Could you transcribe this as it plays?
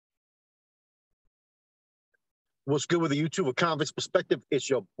What's good with the YouTube of Convict's Perspective? It's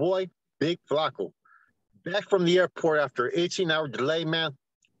your boy, Big Flacco. Back from the airport after an 18-hour delay, man.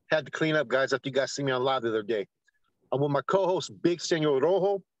 Had to clean up, guys, after you guys see me on live the other day. I'm with my co-host, Big Senor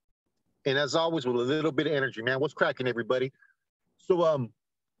Rojo. And as always, with a little bit of energy, man. What's cracking, everybody? So,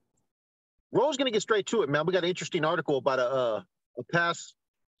 Rojo's going to get straight to it, man. We got an interesting article about a past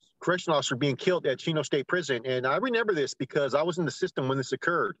correctional officer being killed at Chino State Prison. And I remember this because I was in the system when this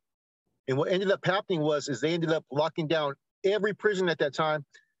occurred. And what ended up happening is they ended up locking down every prison at that time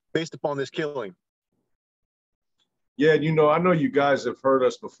based upon this killing. Yeah, I know you guys have heard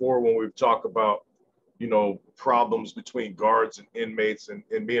us before when we've talked about, problems between guards and inmates. And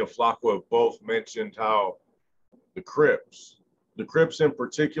me and Flacco have both mentioned how the CRIPs in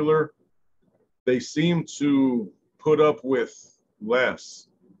particular, they seem to put up with less.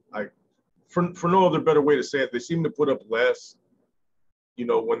 For no other better way to say it, they seem to put up less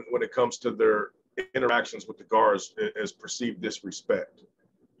when it comes to their interactions with the guards as perceived disrespect.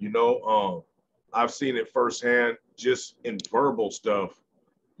 I've seen it firsthand just in verbal stuff.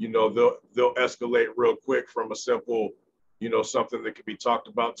 They'll escalate real quick from a simple, something that can be talked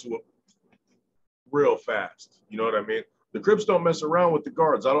about to a real fast. You know what I mean? The Crips don't mess around with the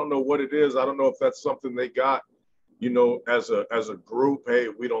guards. I don't know what it is. I don't know if that's something they got, as a group. Hey,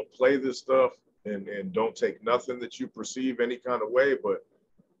 we don't play this stuff and don't take nothing that you perceive any kind of way, but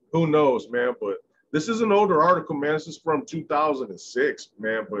who knows, man. But this is an older article, man. This is from 2006,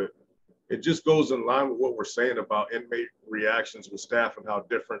 man, but it just goes in line with what we're saying about inmate reactions with staff and how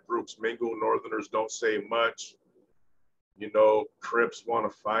different groups mingle. Northerners don't say much. Crips want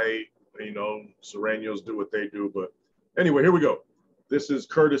to fight. Sureños do what they do. But anyway, here we go. This is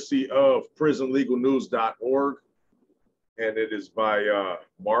courtesy of prisonlegalnews.org, and it is by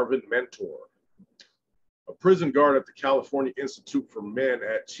Marvin Mentor. A prison guard at the California Institute for Men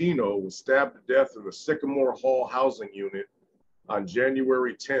at Chino was stabbed to death in the Sycamore Hall housing unit on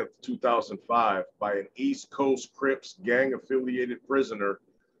January 10th, 2005 by an East Coast Crips gang-affiliated prisoner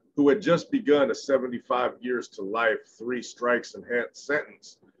who had just begun a 75 years to life, 3 strikes enhanced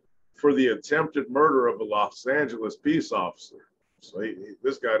sentence for the attempted murder of a Los Angeles peace officer. So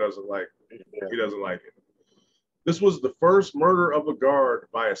this guy doesn't like it. He doesn't like it. This was the first murder of a guard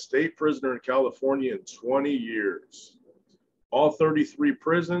by a state prisoner in California in 20 years. All 33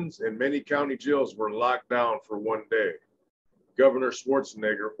 prisons and many county jails were locked down for one day. Governor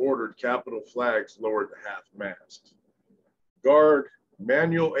Schwarzenegger ordered Capitol flags lowered to half-mast. Guard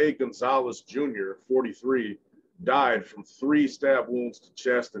Manuel A. Gonzalez Jr., 43, died from 3 stab wounds to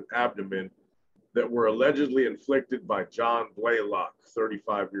chest and abdomen that were allegedly inflicted by John Blaylock,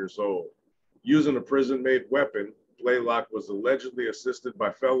 35 years old. Using a prison-made weapon, Blaylock was allegedly assisted by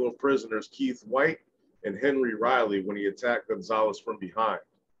fellow prisoners Keith White and Henry Riley when he attacked Gonzalez from behind.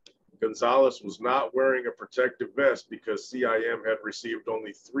 Gonzalez was not wearing a protective vest because CIM had received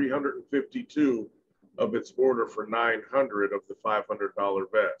only 352 of its order for 900 of the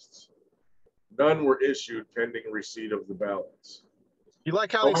 $500 vests. None were issued pending receipt of the ballots. You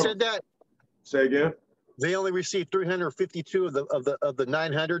like how they said that? Say again? They only received 352 of the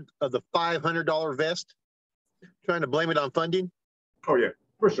 900 of the $500 vest. Trying to blame it on funding. Oh yeah,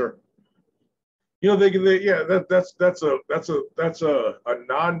 for sure. That's a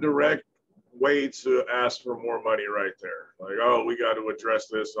non-direct way to ask for more money right there. Like, oh, we got to address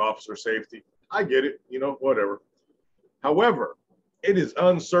this officer safety. I get it, whatever. However, it is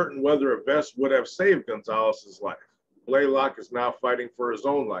uncertain whether a vest would have saved Gonzalez's life. Blaylock is now fighting for his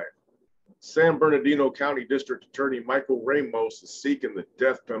own life. San Bernardino County District Attorney Michael Ramos is seeking the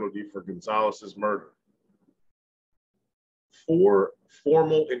death penalty for Gonzalez's murder. 4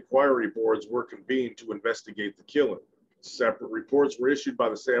 formal inquiry boards were convened to investigate the killing. Separate reports were issued by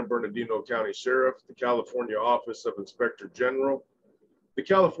the San Bernardino County Sheriff, the California Office of Inspector General, the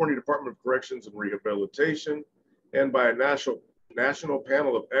California Department of Corrections and Rehabilitation, and by a national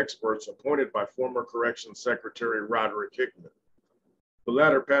panel of experts appointed by former Corrections Secretary Roderick Hickman. The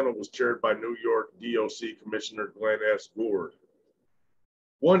latter panel was chaired by New York DOC Commissioner Glenn S. Gould.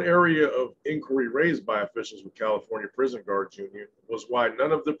 One area of inquiry raised by officials with California Prison Guards Union was why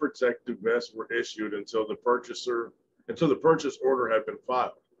none of the protective vests were issued until the purchase order had been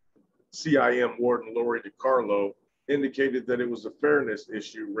filed. CIM Warden Lori DiCarlo indicated that it was a fairness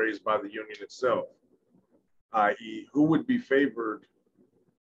issue raised by the union itself, i.e., who would be favored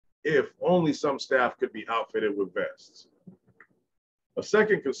if only some staff could be outfitted with vests. A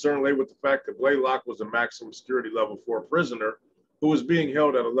second concern lay with the fact that Blaylock was a maximum security level 4 prisoner who was being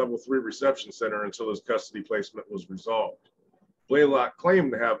held at a level 3 reception center until his custody placement was resolved. Blaylock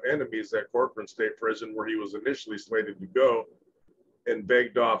claimed to have enemies at Corcoran State Prison, where he was initially slated to go, and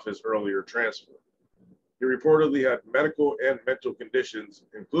begged off his earlier transfer. He reportedly had medical and mental conditions,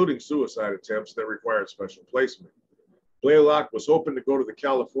 including suicide attempts that required special placement. Blaylock was hoping to go to the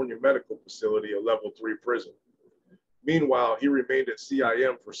California Medical Facility, a level 3 prison. Meanwhile, he remained at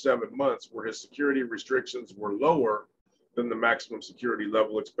CIM for 7 months, where his security restrictions were lower than the maximum security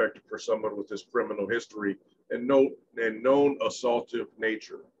level expected for someone with his criminal history and known assaultive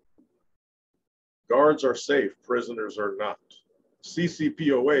nature. Guards are safe, prisoners are not.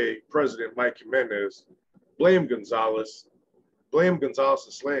 CCPOA President Mike Jimenez blamed Gonzalez's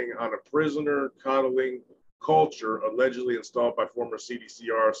slaying on a prisoner coddling culture allegedly installed by former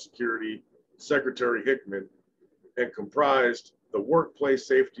CDCR Security Secretary Hickman and compromised the workplace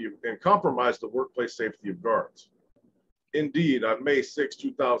safety of guards. Indeed, on May 6,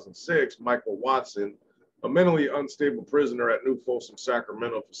 2006, Michael Watson, a mentally unstable prisoner at New Folsom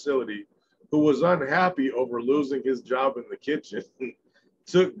Sacramento facility, who was unhappy over losing his job in the kitchen,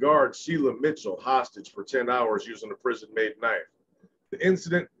 took guard Sheila Mitchell hostage for 10 hours using a prison-made knife. The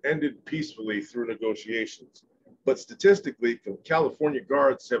incident ended peacefully through negotiations, but statistically, California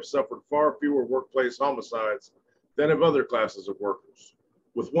guards have suffered far fewer workplace homicides than have other classes of workers.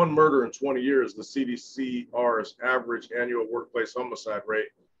 With one murder in 20 years, the CDCR's average annual workplace homicide rate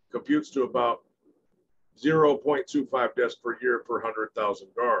computes to about 0.25 deaths per year per 100,000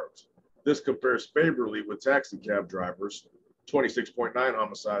 guards. This compares favorably with taxi cab drivers, 26.9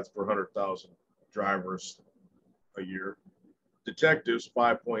 homicides per 100,000 drivers a year, detectives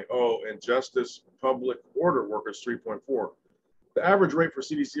 5.0, and justice public order workers 3.4. The average rate for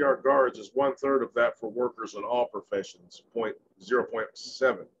CDCR guards is 1/3 of that for workers in all professions,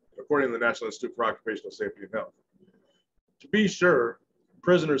 0.7, according to the National Institute for Occupational Safety and Health. To be sure,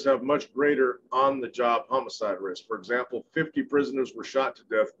 prisoners have much greater on-the-job homicide risk. For example, 50 prisoners were shot to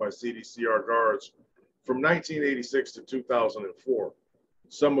death by CDCR guards from 1986 to 2004,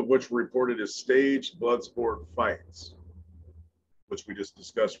 some of which were reported as staged blood sport fights, which we just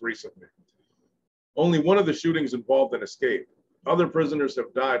discussed recently. Only one of the shootings involved an escape. Other prisoners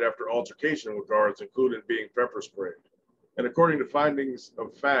have died after altercation with guards, including being pepper sprayed. And according to findings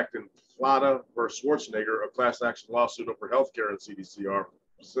of fact in Plata versus Schwarzenegger, a class action lawsuit over healthcare in CDCR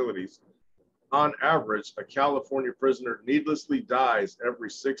facilities, on average, a California prisoner needlessly dies every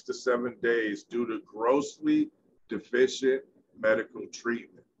 6 to 7 days due to grossly deficient medical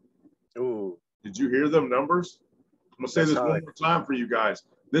treatment. Ooh. Did you hear them numbers? I'm gonna say this one more time for you guys.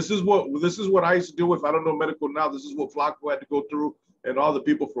 This is what I used to deal with. I don't know medical now. This is what Flacco had to go through and all the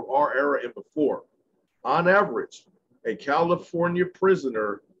people from our era and before. On average, a California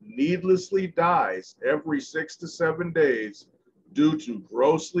prisoner needlessly dies every 6 to 7 days due to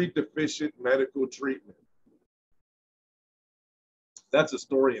grossly deficient medical treatment. That's a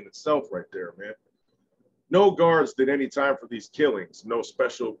story in itself right there, man. No guards did any time for these killings. No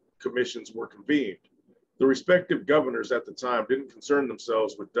special commissions were convened. The respective governors at the time didn't concern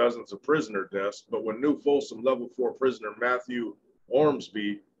themselves with dozens of prisoner deaths, but when New Folsom Level 4 prisoner Matthew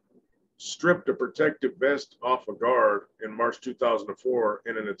Ormsby stripped a protective vest off a guard in March 2004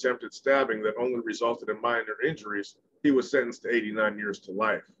 in an attempted stabbing that only resulted in minor injuries, he was sentenced to 89 years to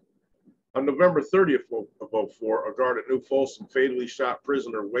life. On November 30th of 2004, a guard at New Folsom fatally shot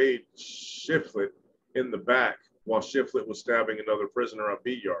prisoner Wade Shiflett in the back while Shiflett was stabbing another prisoner on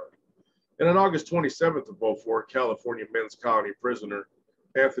B Yard. And on August 27th of 2004, California men's colony prisoner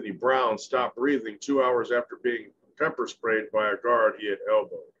Anthony Brown stopped breathing 2 hours after being pepper sprayed by a guard he had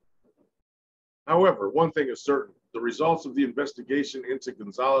elbowed. However, one thing is certain, the results of the investigation into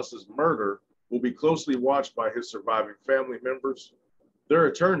Gonzalez's murder will be closely watched by his surviving family members. Their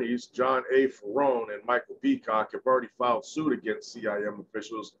attorneys, John A. Ferrone and Michael Peacock, have already filed suit against CIM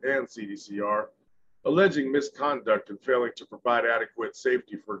officials and CDCR, alleging misconduct and failing to provide adequate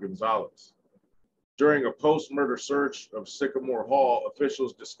safety for Gonzalez. During a post-murder search of Sycamore Hall,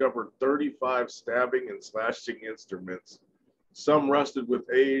 officials discovered 35 stabbing and slashing instruments, some rusted with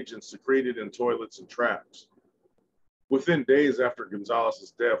age and secreted in toilets and traps. Within days after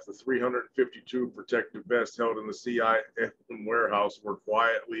Gonzalez's death, the 352 protective vests held in the CIM warehouse were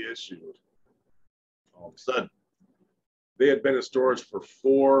quietly issued. All of a sudden, they had been in storage for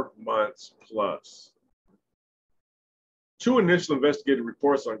 4 months plus. 2 initial investigative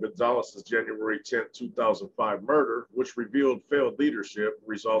reports on Gonzalez's January 10, 2005 murder, which revealed failed leadership,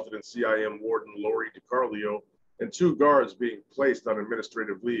 resulted in CIM warden Lori DiCarlo and 2 guards being placed on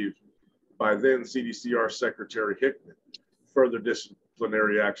administrative leave by then CDCR Secretary Hickman. Further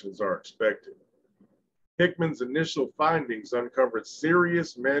disciplinary actions are expected. Hickman's initial findings uncovered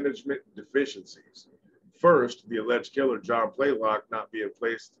serious management deficiencies. First, the alleged killer, John Blaylock, not being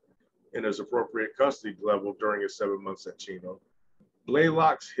placed in his appropriate custody level during his 7 months at CHINO.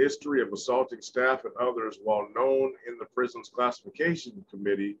 Blaylock's history of assaulting staff and others, while known in the prison's classification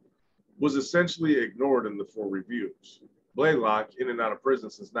committee, was essentially ignored in the 4 reviews. Blaylock, in and out of prison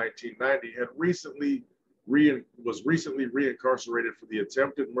since 1990, was recently reincarcerated for the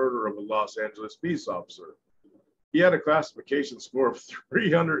attempted murder of a Los Angeles peace officer. He had a classification score of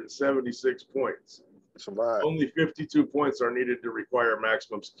 376 points. That's a lot. Only 52 points are needed to require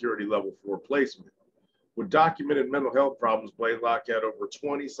maximum security level 4 placement. With documented mental health problems, Blaylock had over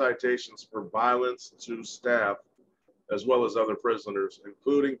 20 citations for violence to staff, as well as other prisoners,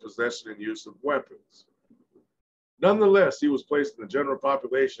 including possession and use of weapons. Nonetheless, he was placed in the general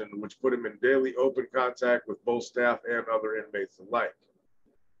population, which put him in daily open contact with both staff and other inmates alike.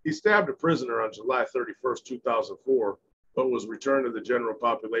 He stabbed a prisoner on July 31st, 2004, but was returned to the general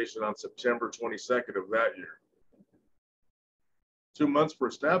population on September 22nd of that year. 2 months for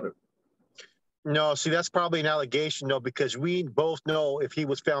stabbing. No, see, that's probably an allegation, though, because we both know if he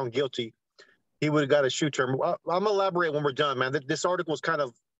was found guilty, he would have got a shoe term. I'm going to elaborate when we're done, man. This article is kind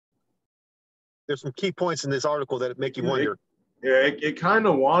of, there's some key points in this article that make you wonder. It kind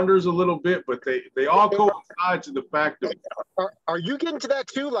of wanders a little bit, but they all coincide to the fact that. Are you getting to that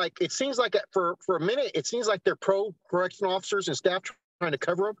too? Like, it seems like for a minute, it seems like they're pro-correctional officers and staff trying to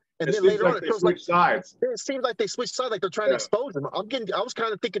cover them. And then later on, it feels like sides. It seems like they switch sides, like they're trying to expose them. I was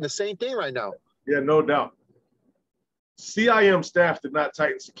kind of thinking the same thing right now. Yeah, no doubt. CIM staff did not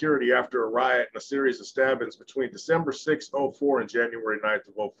tighten security after a riot and a series of stabbings between December 6, 04 and January 9th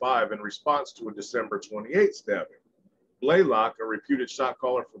of 05 in response to a December 28th stabbing. Blaylock, a reputed shot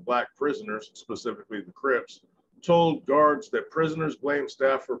caller for Black prisoners, specifically the Crips, told guards that prisoners blamed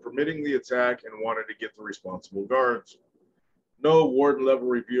staff for permitting the attack and wanted to get the responsible guards. No warden-level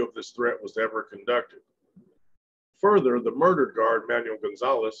review of this threat was ever conducted. Further, the murdered guard, Manuel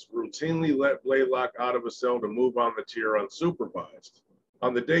Gonzalez, routinely let Blaylock out of a cell to move on the tier unsupervised.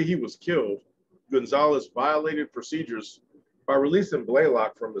 On the day he was killed, Gonzalez violated procedures by releasing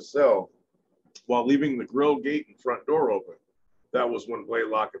Blaylock from the cell while leaving the grill gate and front door open. That was when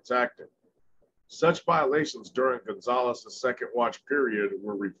Blaylock attacked him. Such violations during Gonzalez's second watch period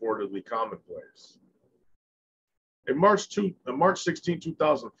were reportedly commonplace. A March 16,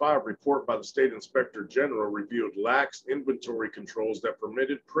 2005 report by the State Inspector General revealed lax inventory controls that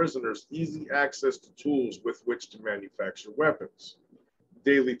permitted prisoners easy access to tools with which to manufacture weapons.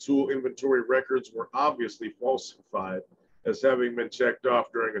 Daily tool inventory records were obviously falsified, as having been checked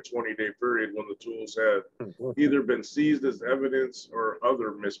off during a 20-day period when the tools had either been seized as evidence or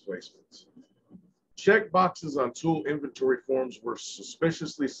other misplacements. Check boxes on tool inventory forms were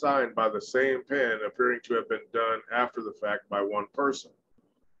suspiciously signed by the same pen, appearing to have been done after the fact by one person.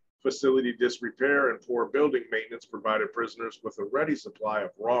 Facility disrepair and poor building maintenance provided prisoners with a ready supply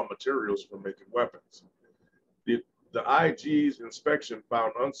of raw materials for making weapons. The IG's inspection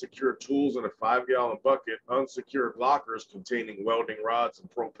found unsecured tools in a 5-gallon bucket, unsecured lockers containing welding rods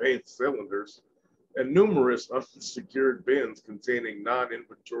and propane cylinders, and numerous unsecured bins containing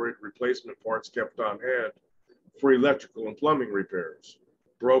non-inventoried replacement parts kept on hand for electrical and plumbing repairs.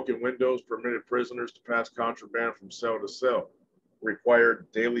 Broken windows permitted prisoners to pass contraband from cell to cell. Required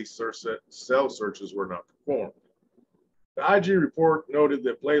daily cell searches were not performed. The IG report noted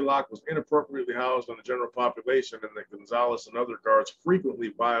that Blaylock was inappropriately housed in the general population and that Gonzalez and other guards frequently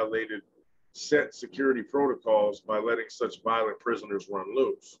violated set security protocols by letting such violent prisoners run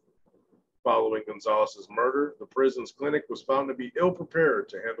loose. Following Gonzalez's murder, the prison's clinic was found to be ill-prepared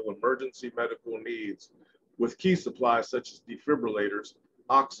to handle emergency medical needs, with key supplies such as defibrillators,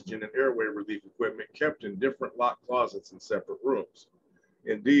 oxygen, and airway relief equipment kept in different locked closets in separate rooms.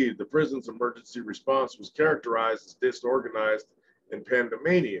 Indeed, the prison's emergency response was characterized as disorganized and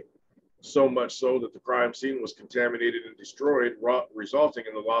pandemonium, so much so that the crime scene was contaminated and destroyed, resulting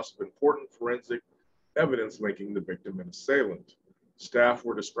in the loss of important forensic evidence linking the victim and assailant. Staff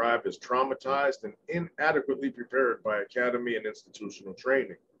were described as traumatized and inadequately prepared by academy and institutional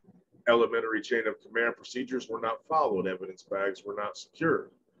training. Elementary chain of command procedures were not followed. Evidence bags were not secured.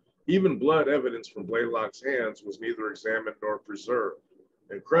 Even blood evidence from Blaylock's hands was neither examined nor preserved.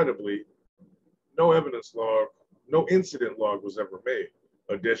 Incredibly, no incident log was ever made.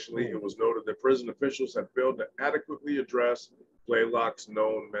 Additionally, it was noted that prison officials had failed to adequately address Blaylock's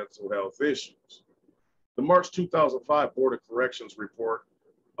known mental health issues. The March 2005 Board of Corrections report,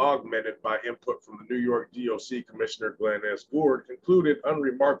 augmented by input from the New York DOC Commissioner Glenn S. Gould, concluded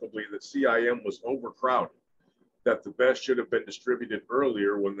unremarkably that CIM was overcrowded, that the best should have been distributed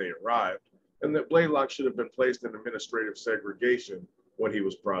earlier when they arrived, and that Blaylock should have been placed in administrative segregation when he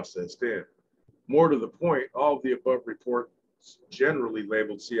was processed in. More to the point, all of the above reports generally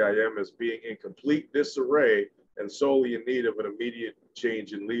labeled CIM as being in complete disarray and solely in need of an immediate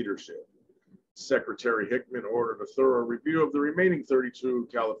change in leadership. Secretary Hickman ordered a thorough review of the remaining 32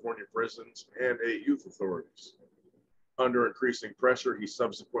 California prisons and 8 youth authorities. Under increasing pressure, he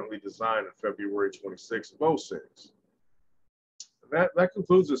subsequently resigned on February 26 of 06. That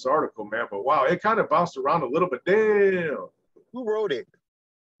concludes this article, man. But wow, it kind of bounced around a little bit. Damn. Who wrote it?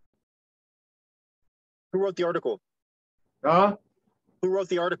 Who wrote the article? Huh? Who wrote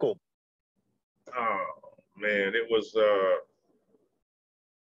the article? Oh man, it was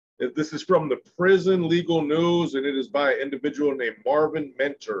this is from the Prison Legal News, and it is by an individual named Marvin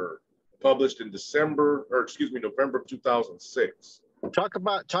Mentor, published in November of 2006. Talk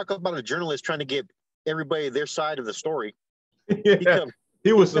about a journalist trying to get everybody their side of the story. Yeah,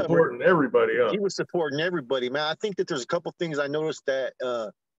 he was supporting everybody. He was supporting everybody, man. I think that there's a couple things I noticed that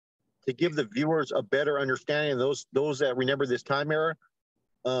to give the viewers a better understanding, those that remember this time era.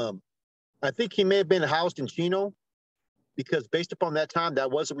 I think he may have been housed in CHINO because based upon that time,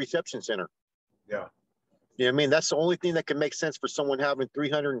 that was a reception center. Yeah. You know what I mean? That's the only thing that can make sense for someone having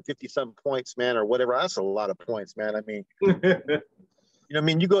 350-some points, man, or whatever. That's a lot of points, man. I mean, you know, I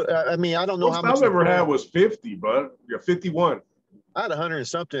mean, you go. I mean, I don't know how much I've ever had was 50, bud. Yeah, 51. I had 100 and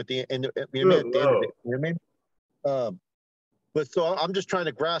something at the end. You know what I mean? But so I'm just trying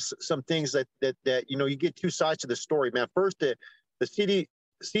to grasp some things that you know, you get two sides to the story, man. First, the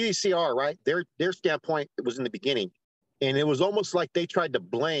CDCR, right? Their standpoint was in the beginning, and it was almost like they tried to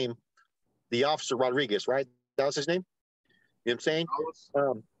blame the officer Rodriguez, right? That was his name. You know what I'm saying?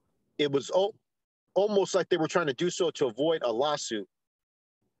 It was almost like they were trying to do so to avoid a lawsuit.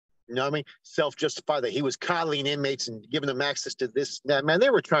 You know what I mean? Self-justify that he was coddling inmates and giving them access to this, that. Man, they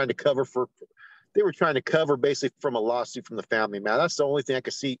were trying to cover basically from a lawsuit from the family, man. That's the only thing I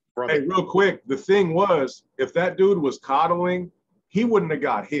could see from it. Hey, real quick, the thing was, if that dude was coddling, he wouldn't have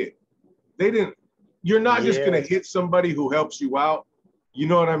got hit. You're not just going to hit somebody who helps you out. You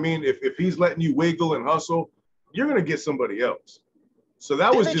know what I mean? If he's letting you wiggle and hustle, you're going to get somebody else. So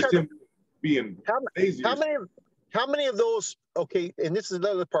that was just him being lazy. How many of those, okay, and this is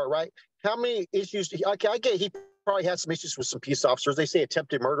another part, right? How many issues, okay, I get he probably had some issues with some peace officers. They say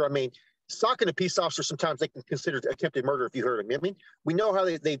attempted murder. I mean, stalking a peace officer, sometimes they can consider attempted murder if you heard them. I mean, we know how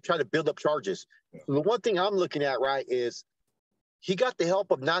they try to build up charges. So the one thing I'm looking at, right, is he got the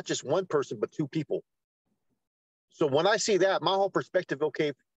help of not just one person, but 2 people. So when I see that, my whole perspective,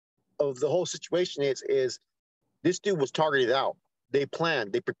 okay, of the whole situation is this dude was targeted out. They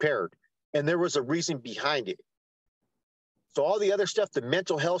planned, they prepared, and there was a reason behind it. So all the other stuff, the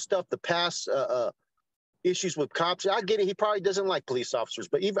mental health stuff, the past issues with cops, I get it. He probably doesn't like police officers,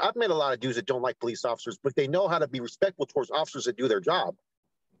 but even I've met a lot of dudes that don't like police officers, but they know how to be respectful towards officers that do their job.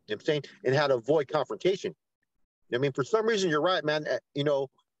 You know what I'm saying? And how to avoid confrontation. I mean, for some reason, you're right, man. You know,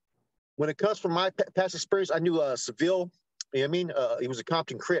 when it comes from my past experience, I knew Seville. You know what I mean? He was a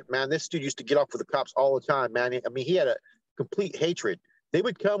Compton Crip, man. This dude used to get off with the cops all the time, man. I mean, he had a complete hatred. They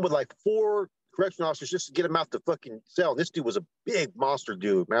would come with like 4 correctional officers just to get him out the fucking cell. This dude was a big monster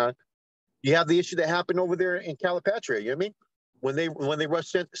dude, man. You have the issue that happened over there in Calipatria, you know what I mean? When they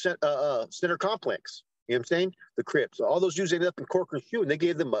rushed Center Complex, you know what I'm saying? The Crips. All those dudes ended up in Corcoran Shoe, and they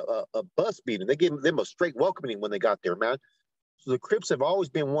gave them a bus beating. They gave them a straight welcoming when they got there, man. So the Crips have always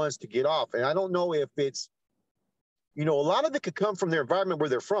been ones to get off. And I don't know if it's, you know, a lot of it could come from their environment where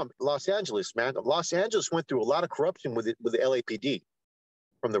they're from. Los Angeles, man. Los Angeles went through a lot of corruption with the LAPD.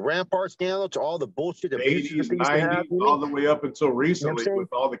 From the Rampart scandal to all the bullshit, 80s, 90s, all the way up until recently, you know,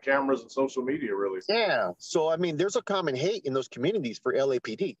 with all the cameras and social media, really. Yeah. So, I mean, there's a common hate in those communities for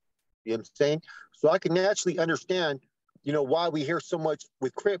LAPD. You know what I'm saying? So I can naturally understand, you know, why we hear so much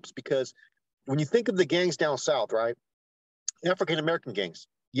with Crips, because when you think of the gangs down south, right? African-American gangs.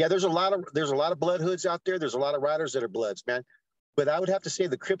 Yeah, there's a lot of blood hoods out there. There's a lot of riders that are bloods, man. But I would have to say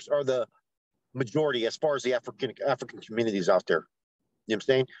the Crips are the majority as far as the African communities out there. You know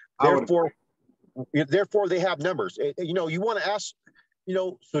what I'm saying? Therefore, they have numbers. You know, you want to ask, you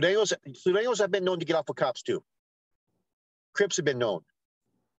know, Sureños have been known to get off with cops too. Crips have been known.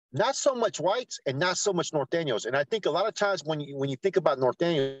 Not so much whites and not so much Norteños. And I think a lot of times when you think about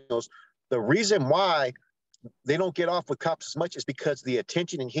Norteños, the reason why they don't get off with cops as much is because the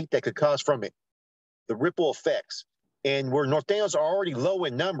attention and heat that could cause from it, the ripple effects. And where Norteños are already low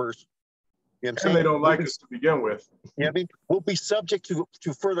in numbers, you know what I'm saying? And they don't like us to begin with. You know what I mean? We'll be subject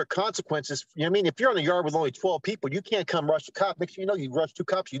to further consequences. You know what I mean? If you're on a yard with only 12 people, you can't come rush a cop. Make sure you know you rush 2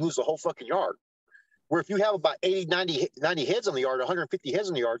 cops, you lose the whole fucking yard. Where if you have about 80, 90 heads on the yard, 150 heads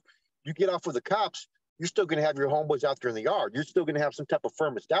on the yard, you get off with the cops, you're still going to have your homeboys out there in the yard. You're still going to have some type of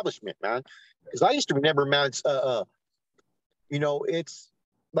firm establishment, man. Because I used to remember, man, you know, it's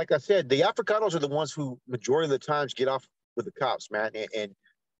like I said, the Africanos are the ones who majority of the times get off with the cops, man. And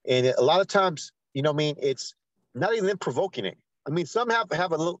a lot of times, you know what I mean, it's not even them provoking it. I mean, some have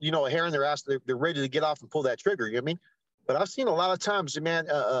a little, you know, a hair in their ass. They're ready to get off and pull that trigger. You know what I mean? But I've seen a lot of times, man,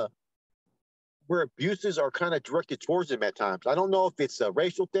 where abuses are kind of directed towards them at times. I don't know if it's a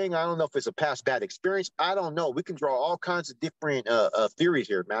racial thing. I don't know if it's a past bad experience. I don't know. We can draw all kinds of different theories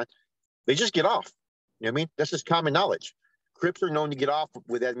here, man. They just get off. You know what I mean? That's just common knowledge. Crips are known to get off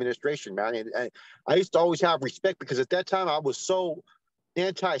with administration, man. And I used to always have respect because at that time I was so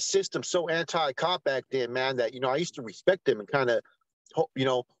anti-system, so anti-cop back then, man, that, you know, I used to respect them and kind of, you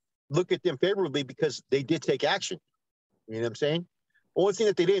know, look at them favorably because they did take action. You know what I'm saying? Only thing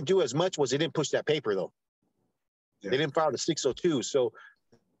that they didn't do as much was they didn't push that paper, though. Yeah. They didn't file the 602. So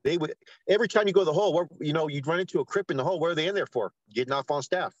they would, every time you go to the hole, you know, you'd run into a Crip in the hole. What are they in there for? Getting off on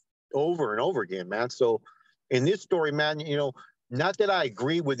staff over and over again, man. So in this story, man, you know, not that I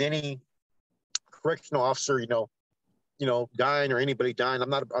agree with any correctional officer, you know, dying or anybody dying. I'm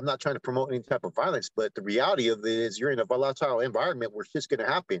not trying to promote any type of violence, but the reality of it is you're in a volatile environment where shit's going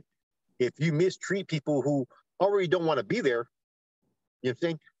to happen. If you mistreat people who already don't want to be there, you know what I'm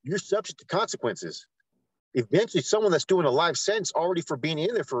saying? You're subject to consequences. Eventually, someone that's doing a life sentence already for being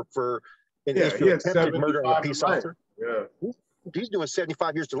in there for an issue of attempted murder on a peace officer. Yeah. He's doing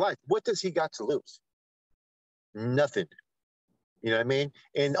 75 years to life. What does he got to lose? Nothing. You know what I mean?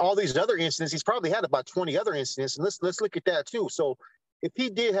 And all these other incidents, he's probably had about 20 other incidents. And let's look at that too. So if he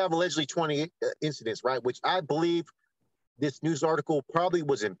did have allegedly 20 incidents, right, which I believe this news article probably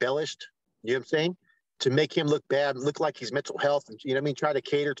was embellished, you know what I'm saying, to make him look bad, look like he's mental health, and, you know what I mean, try to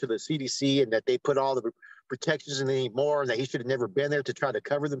cater to the CDC and that they put all the protections in anymore and that he should have never been there to try to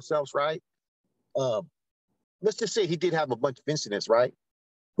cover themselves, right? Let's just say he did have a bunch of incidents, right?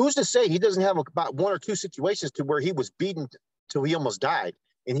 Who's to say he doesn't have about one or two situations to where he was beaten till he almost died,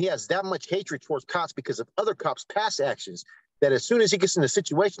 and he has that much hatred towards cops because of other cops' past actions, that as soon as he gets in a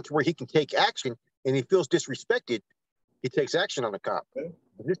situation to where he can take action and he feels disrespected, he takes action on the cop. Okay.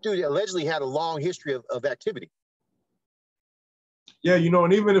 This dude allegedly had a long history of activity. Yeah, you know,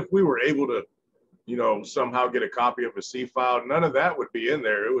 and even if we were able to, you know, somehow get a copy of a C file, none of that would be in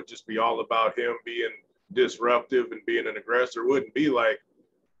there. It would just be all about him being disruptive and being an aggressor. It wouldn't be like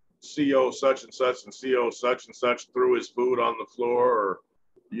CO such and such and CO such and such threw his food on the floor, or,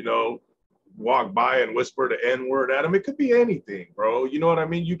 you know, walk by and whisper the N-word at him. It could be anything, bro. You know what I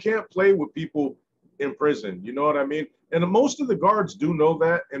mean? You can't play with people in prison. You know what I mean? And most of the guards do know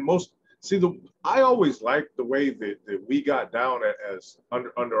that. And I always liked the way that we got down as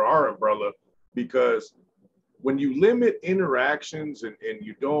under our umbrella, because when you limit interactions and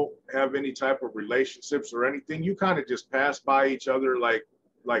you don't have any type of relationships or anything, you kind of just pass by each other like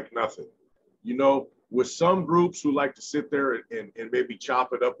nothing. You know, with some groups who like to sit there and maybe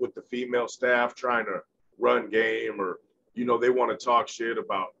chop it up with the female staff trying to run game, or, you know, they want to talk shit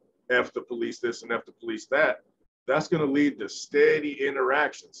about F the police this and F the police that, that's going to lead to steady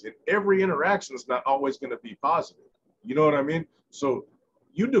interactions. And every interaction is not always going to be positive. You know what I mean? So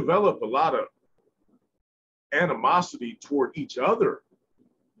you develop a lot of animosity toward each other,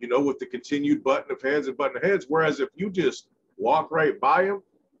 you know, with the continued button of heads and button of heads. Whereas if you just walk right by them,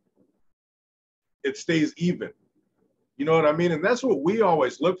 it stays even. You know what I mean? And that's what we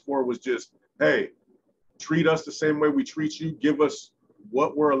always look for, was just, hey, treat us the same way we treat you. Give us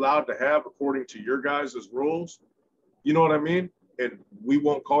what we're allowed to have according to your guys' rules. You know what I mean? And we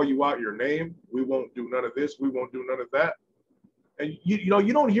won't call you out your name. We won't do none of this. We won't do none of that. And you know,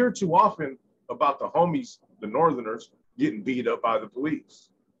 you don't hear too often about the homies, the Northerners, getting beat up by the police,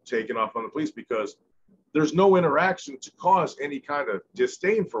 taken off on the police, because there's no interaction to cause any kind of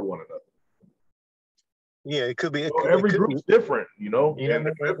disdain for one another. Yeah, it could be. Every group's different, you know? Yeah, and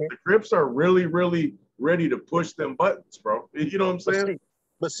the Crips are really, really ready to push them buttons, bro. You know what I'm saying?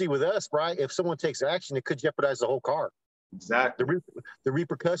 But see, with us, right, if someone takes action, it could jeopardize the whole car. Exactly. The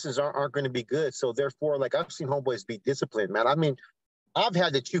repercussions aren't going to be good. So therefore, like, I've seen homeboys be disciplined, man. I mean, I've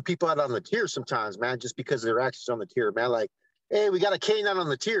had to chew people out on the tier sometimes, man, just because of their actions on the tier, man. Like, hey, we got a canine on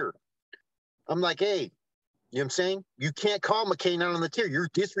the tier. I'm like, hey, you know what I'm saying? You can't call him a canine on the tier. You're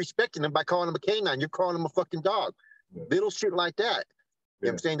disrespecting him by calling him a canine. You're calling him a fucking dog. Yeah. Little shit like that. You know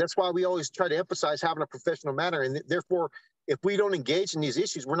what I'm saying? That's why we always try to emphasize having a professional manner. And therefore, if we don't engage in these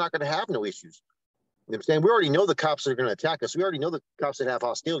issues, we're not going to have no issues. You know what I'm saying? We already know the cops that are going to attack us. We already know the cops that have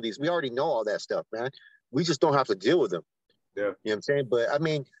hostilities. We already know all that stuff, man. We just don't have to deal with them. Yeah. You know what I'm saying? But, I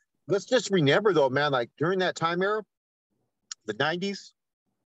mean, let's just remember, though, man, like, during that time era, the 90s,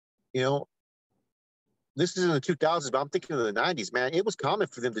 you know, this is in the 2000s, but I'm thinking of the 90s, man. It was common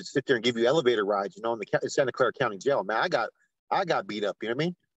for them to sit there and give you elevator rides, you know, in Santa Clara County Jail, man. I got beat up. You know what I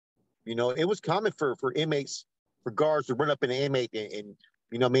mean? You know, it was common for inmates, for guards to run up in an inmate and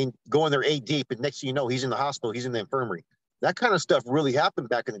you know what I mean, go in there 8 deep, and next thing you know, he's in the hospital, he's in the infirmary. That kind of stuff really happened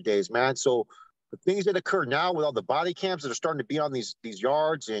back in the days, man. So the things that occur now with all the body cams that are starting to be on these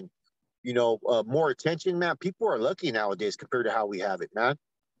yards and you know more attention, man. People are lucky nowadays compared to how we have it, man.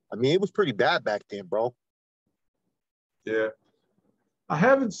 I mean, it was pretty bad back then, bro. Yeah. I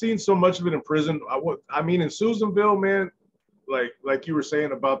haven't seen so much of it in prison. I mean, in Susanville, man, like you were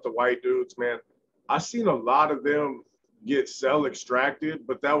saying about the white dudes, man, I seen a lot of them get cell extracted,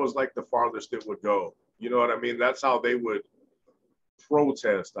 but that was like the farthest it would go. You know what I mean? That's how they would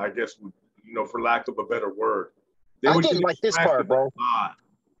protest, I guess, you know, for lack of a better word. They I would didn't get like this part, extracted a bro. lot.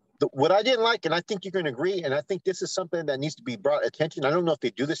 What I didn't like, and I think you can agree, and I think this is something that needs to be brought attention. I don't know if they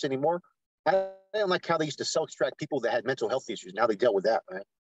do this anymore. I didn't like how they used to cell extract people that had mental health issues and how they dealt with that, man. And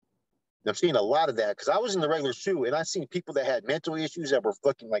I'm seeing a lot of that because I was in the regular SHU and I seen people that had mental issues that were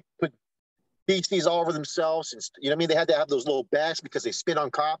fucking like put feces all over themselves, and you know what I mean. They had to have those little bags because they spit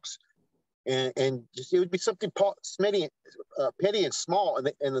on cops, and just it would be something petty and small,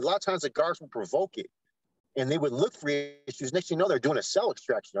 and a lot of times the guards would provoke it. And they would look for issues. Next thing you know, they're doing a cell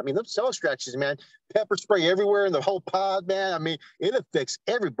extraction. I mean, those cell extractions, man, pepper spray everywhere in the whole pod, man. I mean, it affects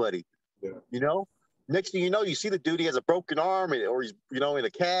everybody. Yeah. You know, next thing you know, you see the dude, he has a broken arm or he's, you know, in a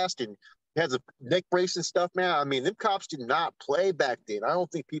cast and has a neck brace and stuff, man. I mean, them cops did not play back then. I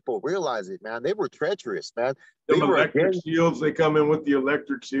don't think people realize it, man. They were treacherous, man. They Them were electric shields, they come in with the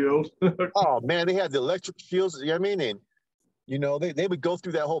electric shield. oh, man, they had the electric shields, you know what I mean? And you know, they would go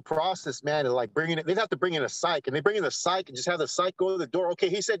through that whole process, man, and like bringing it, they'd have to bring in a psych, and they bring in a psych and just have the psych go to the door. Okay,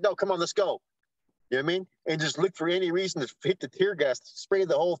 he said, no, come on, let's go. You know what I mean? And just look for any reason to hit the tear gas, spray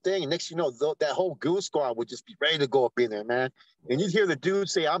the whole thing. And next you know, that whole goon squad would just be ready to go up in there, man. And you'd hear the dude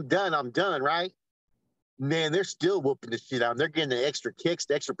say, I'm done, right? Man, they're still whooping the shit out. They're getting the extra kicks,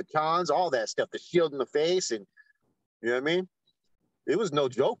 the extra batons, all that stuff, the shield in the face. And you know what I mean? It was no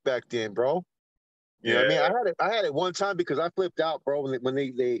joke back then, bro. You know what I mean? I had it one time because I flipped out, bro. When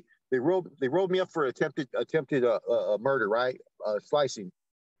they rolled me up for attempted murder, right? Slicing,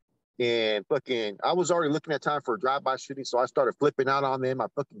 and fucking I was already looking at time for a drive-by shooting, so I started flipping out on them. I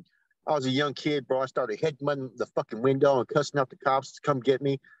was a young kid, bro. I started headbutting the fucking window and cussing out the cops to come get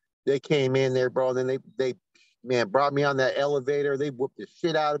me. They came in there, bro. And then they man brought me on that elevator. They whooped the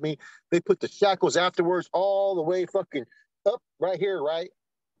shit out of me. They put the shackles afterwards all the way fucking up right here, right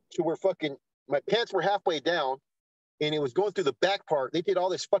to where fucking my pants were halfway down and it was going through the back part. They did all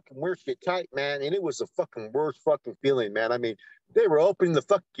this fucking weird shit tight, man. And it was the fucking worst fucking feeling, man. I mean, they were opening the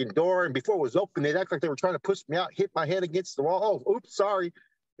fucking door, and before it was open, they'd act like they were trying to push me out, hit my head against the wall. Oh, oops, sorry.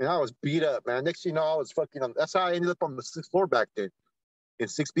 And I was beat up, man. Next thing you know, I was fucking that's how I ended up on the 6th floor back then in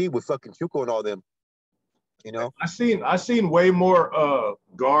 6B with fucking Chuco and all them. You know? I seen way more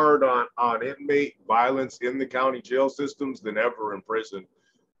guard on inmate violence in the county jail systems than ever in prison.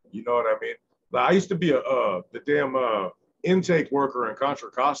 You know what I mean? I used to be the damn intake worker in Contra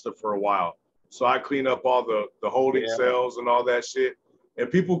Costa for a while. So I clean up all the holding cells and all that shit. And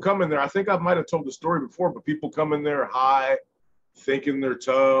people come in there. I think I might have told the story before, but people come in there high, thinking they're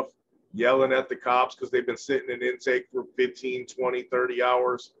tough, yelling at the cops because they've been sitting in intake for 15, 20, 30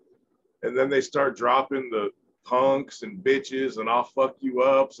 hours. And then they start dropping the punks and bitches and I'll fuck you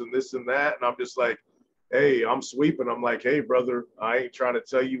ups and this and that. And I'm just like, hey, I'm sweeping. I'm like, hey, brother, I ain't trying to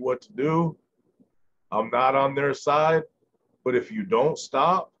tell you what to do. I'm not on their side. But if you don't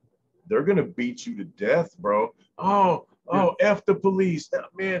stop, they're going to beat you to death, bro. Oh, F the police.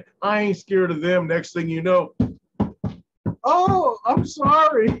 Man, I ain't scared of them. Next thing you know, oh, I'm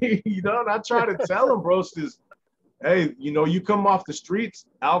sorry. You know, and I try to tell them, bro, just, hey, you know, you come off the streets,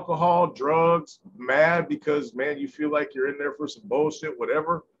 alcohol, drugs, mad because, man, you feel like you're in there for some bullshit,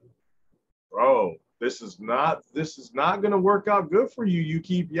 whatever. Bro, this is not going to work out good for you. You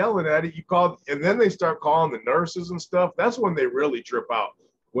keep yelling at it. You call, and then they start calling the nurses and stuff. That's when they really trip out.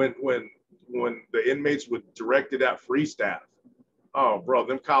 When the inmates would direct it at free staff. Oh, bro,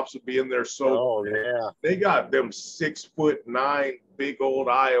 them cops would be in there so. Oh yeah. They got them 6'9" big old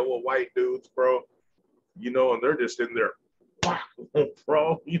Iowa white dudes, bro. You know, and they're just in there,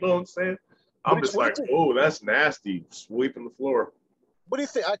 bro. You know what I'm saying? I'm just like, oh, that's nasty, sweeping the floor. What do you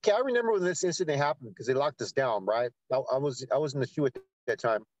think? I remember when this incident happened because they locked us down, right? I was in the SHU at that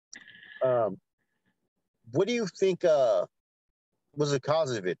time. What do you think was the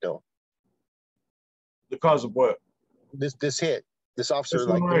cause of it, though? The cause of what? This hit, this officer, this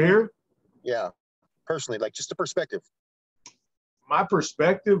like one right here. Yeah, personally, like just a perspective. My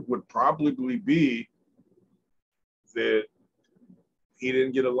perspective would probably be that he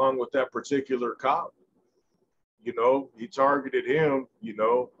didn't get along with that particular cop. You know, he targeted him. You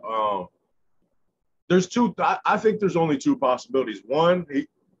know, there's two. I think there's only two possibilities. One,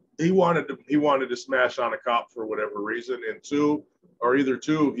 he wanted to smash on a cop for whatever reason, and two,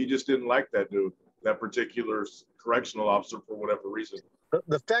 he just didn't like that dude, that particular correctional officer for whatever reason.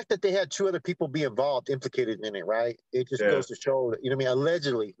 The fact that they had two other people be involved, implicated in it, right? It just goes to show that, you know what I mean?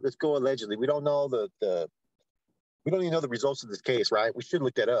 Allegedly, let's go allegedly. We don't know we don't even know the results of this case, right? We should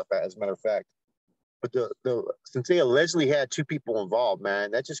look that up, as a matter of fact. But since they allegedly had two people involved,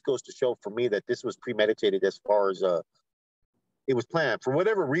 man, that just goes to show for me that this was premeditated as far as it was planned for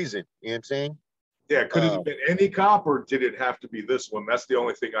whatever reason. You know what I'm saying? Yeah, could it have been any cop, or did it have to be this one? That's the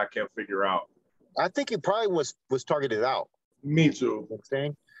only thing I can't figure out. I think it probably was targeted out. Me too. You know what I'm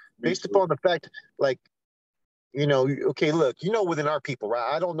saying? Based upon the fact, like, you know, okay, look, you know, within our people,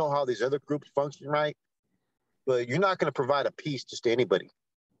 right? I don't know how these other groups function, right? But you're not going to provide a piece just to anybody.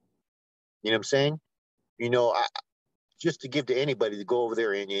 You know what I'm saying? You know, just to give to anybody to go over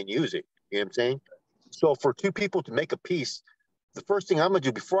there and use it. You know what I'm saying? So for two people to make a piece, the first thing I'm going to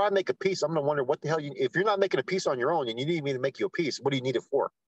do before I make a piece, I'm going to wonder what the hell if you're not making a piece on your own and you need me to make you a piece, what do you need it for? You know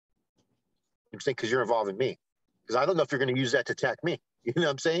what I'm saying? Because you're involving me. Because I don't know if you're going to use that to attack me. You know what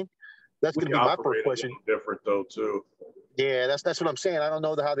I'm saying? That's going to be my first question. Different though, too. Yeah, that's what I'm saying. I don't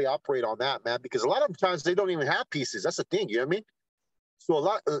know how they operate on that, man. Because a lot of times they don't even have pieces. That's the thing. You know what I mean? So a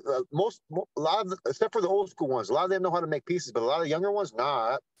lot of except for the old school ones, a lot of them know how to make pieces, but a lot of younger ones,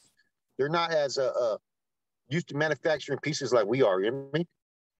 nah, they're not as used to manufacturing pieces like we are. You know what I mean?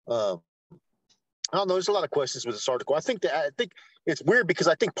 I don't know. There's a lot of questions with this article. I think it's weird because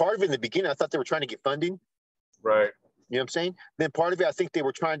I think part of it in the beginning, I thought they were trying to get funding. Right. You know what I'm saying? Then part of it, I think they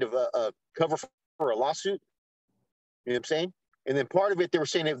were trying to cover for a lawsuit. You know what I'm saying? And then part of it, they were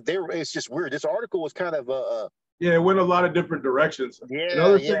saying it's just weird. This article was kind of yeah, it went a lot of different directions. Yeah,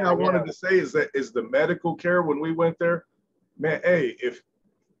 another thing I wanted to say is the medical care when we went there, man. Hey, if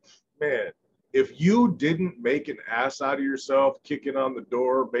you didn't make an ass out of yourself, kicking on the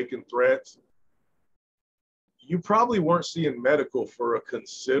door, making threats, you probably weren't seeing medical for a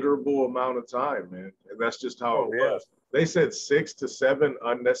considerable amount of time, man. And that's just how it was. They said 6 to 7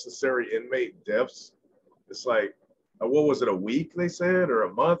 unnecessary inmate deaths. It's like, what was it, a week they said, or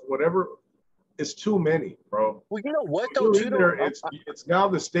a month, whatever. It's too many, bro. Well, you know what, though, Tito? It's now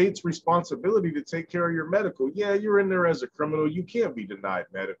the state's responsibility to take care of your medical. Yeah, you're in there as a criminal. You can't be denied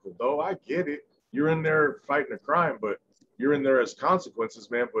medical, though. I get it. You're in there fighting a crime, but you're in there as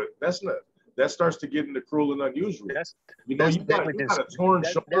consequences, man. But that starts to get into cruel and unusual. You got a torn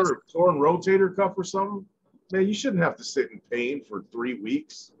shoulder, torn rotator cuff or something. Man, you shouldn't have to sit in pain for 3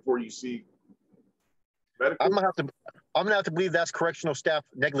 weeks before you see medical. I'm gonna have to believe that's correctional staff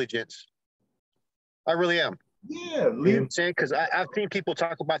negligence. I really am. Yeah, you know what I'm saying? Because I've seen people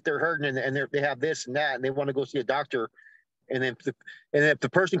talk about they're hurting and they have this and that and they want to go see a doctor, and then if the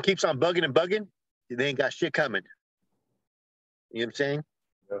person keeps on bugging, they ain't got shit coming. You know what I'm saying?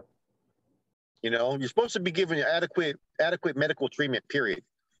 Yeah. You know, you're supposed to be given adequate medical treatment, period.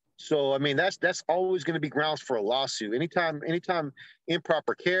 So I mean, that's always going to be grounds for a lawsuit. Anytime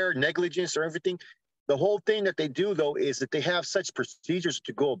improper care, negligence, or everything. The whole thing that they do, though, is that they have such procedures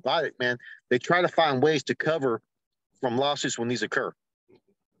to go about it, man. They try to find ways to cover from lawsuits when these occur. You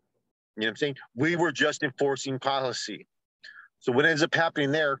know what I'm saying? We were just enforcing policy. So what ends up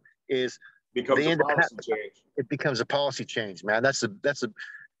happening there is it becomes a policy change, man.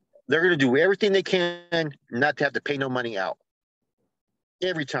 They're going to do everything they can not to have to pay no money out.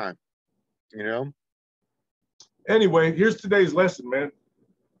 Every time, you know? Anyway, here's today's lesson, man.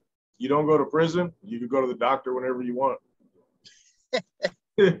 You don't go to prison, you can go to the doctor whenever you want.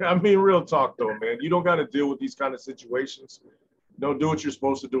 I mean, real talk though, man. You don't got to deal with these kind of situations. Don't do what you're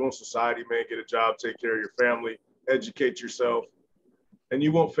supposed to do in society, man. Get a job, take care of your family, educate yourself, and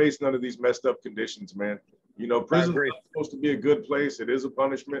you won't face none of these messed up conditions, man. You know, prison's not supposed to be a good place. It is a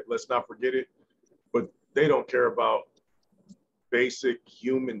punishment. Let's not forget it. But they don't care about basic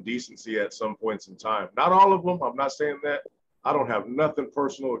human decency at some points in time. Not all of them. I'm not saying that. I don't have nothing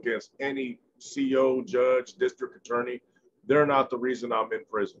personal against any CO, judge, district attorney. They're not the reason I'm in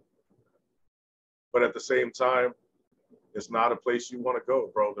prison. But at the same time, it's not a place you want to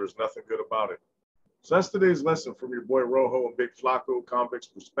go, bro. There's nothing good about it. So that's today's lesson from your boy Rojo and Big Flacco, Convict's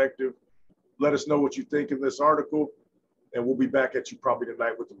Perspective. Let us know what you think in this article, and we'll be back at you probably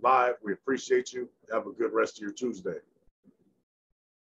tonight with the live. We appreciate you. Have a good rest of your Tuesday.